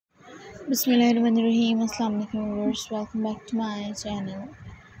बिस्मिल्लाहिर्रहमानिर्रहीम। अस्सलाम वालेकुम viewers, welcome back to my channel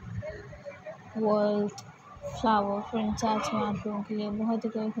world flower friends. आज मैं आप लोगों के लिए बहुत ही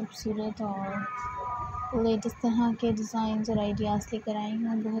कोई खूबसूरत और लेटेस्ट तरह के डिज़ाइन और आइडियाज़ लेकर आई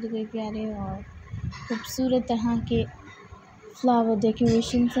हूँ। बहुत ही कोई प्यारे और खूबसूरत तरह के फ्लावर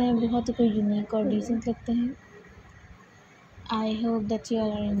डेकोरेशंस हैं, बहुत ही कोई यूनिक और डिसेंट लगते हैं। I hope that you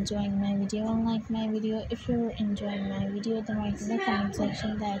all are enjoying my video and like my video. If you're enjoying my video, then write in the comment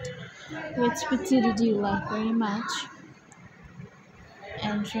section that which picture do you like very much.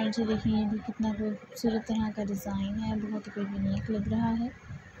 And friends, ये देखिए, ये भी कितना कोई खूबसूरत तरह का design है, बहुत ही कोई यूनिक लग रहा है।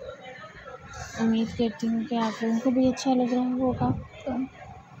 उम्मीद करती हूँ कि आप लोगों को भी अच्छा लग रहा होगा। तो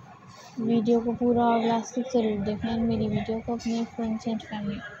वीडियो को पूरा और लास्ट तक ज़रूर देखें। मेरी वीडियो को अपने फ्रेंड्स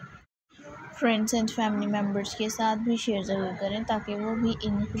एंड फैमिली मेम्बर्स के साथ भी शेयर ज़रूर करें, ताकि वो भी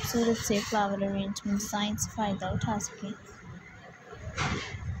इन खूबसूरत से फ्लावर अरेंजमेंट डिज़ाइन से फ़ायदा उठा सकें।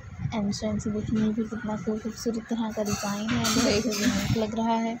 एंड फ्रेंड्स, देखिए, ये भी कितना खूबसूरत तरह का डिज़ाइन है, बहुत ही यूनिक लग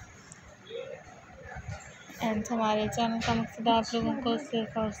रहा है। एंड हमारे चैनल का मकसद आप लोगों को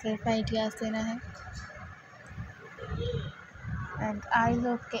सिर्फ और सिर्फ आइडियाज़ देना है। एंड आई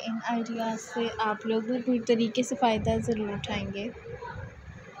होप के इन आइडियाज़ से आप लोग भी पूरी तरीके से फ़ायदा ज़रूर उठाएंगे।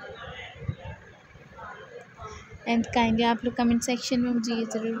 एंड काइंडली आप लोग कमेंट सेक्शन में मुझे ये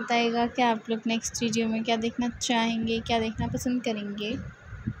ज़रूर बताइएगा कि आप लोग नेक्स्ट वीडियो में क्या देखना चाहेंगे, क्या देखना पसंद करेंगे।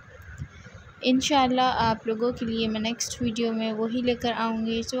 इंशाल्लाह आप लोगों के लिए मैं नेक्स्ट वीडियो में वही लेकर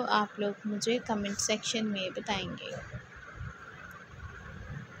आऊँगी जो आप लोग मुझे कमेंट सेक्शन में बताएंगे।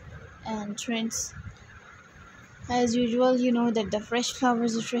 And friends, as usual, you know that the fresh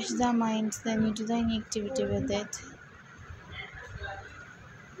flowers refresh the minds, then you do the any activity with it.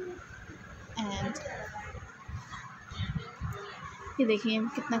 And ये देखिए,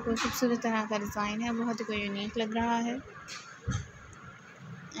 कितना कोई खूबसूरत तरह का डिज़ाइन है, बहुत ही कोई यूनिक लग रहा है।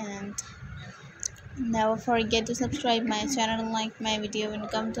 And never forget to subscribe my channel, like my video, and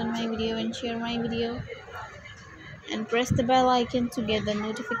comment on my video and share my video. And press the bell icon to get the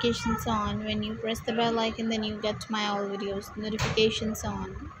notifications on. When you press the bell icon, then you get my all videos notifications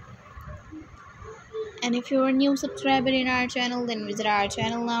on. And if you're a new subscriber in our channel, then visit our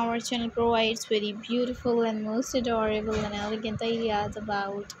channel now. Our channel provides very beautiful and most adorable and elegant ideas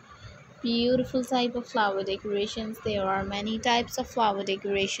about beautiful type of flower decorations. There are many types of flower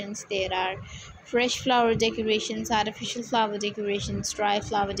decorations. There are fresh flower decorations, artificial flower decorations, dry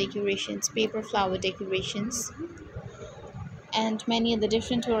flower decorations, paper flower decorations, and many other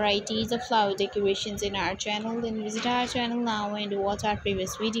different varieties of flower decorations in our channel. Then visit our channel now and watch our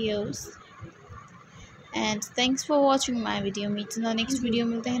previous videos. And thanks for watching my video. Meet in the next video.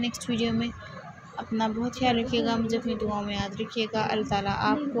 मिलते हैं next video में। अपना बहुत ख्याल रखिएगा, मुझे अपनी दुआओं में याद रखिएगा। अल्लाह ताला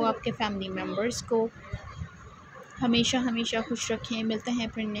आपको, आपके फैमिली मेम्बर्स को हमेशा हमेशा खुश रखें। मिलते हैं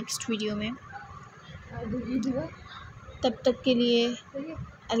फिर नेक्स्ट वीडियो में। तब तक के लिए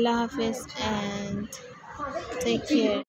अल्लाह हाफिज़ एंड टेक केयर।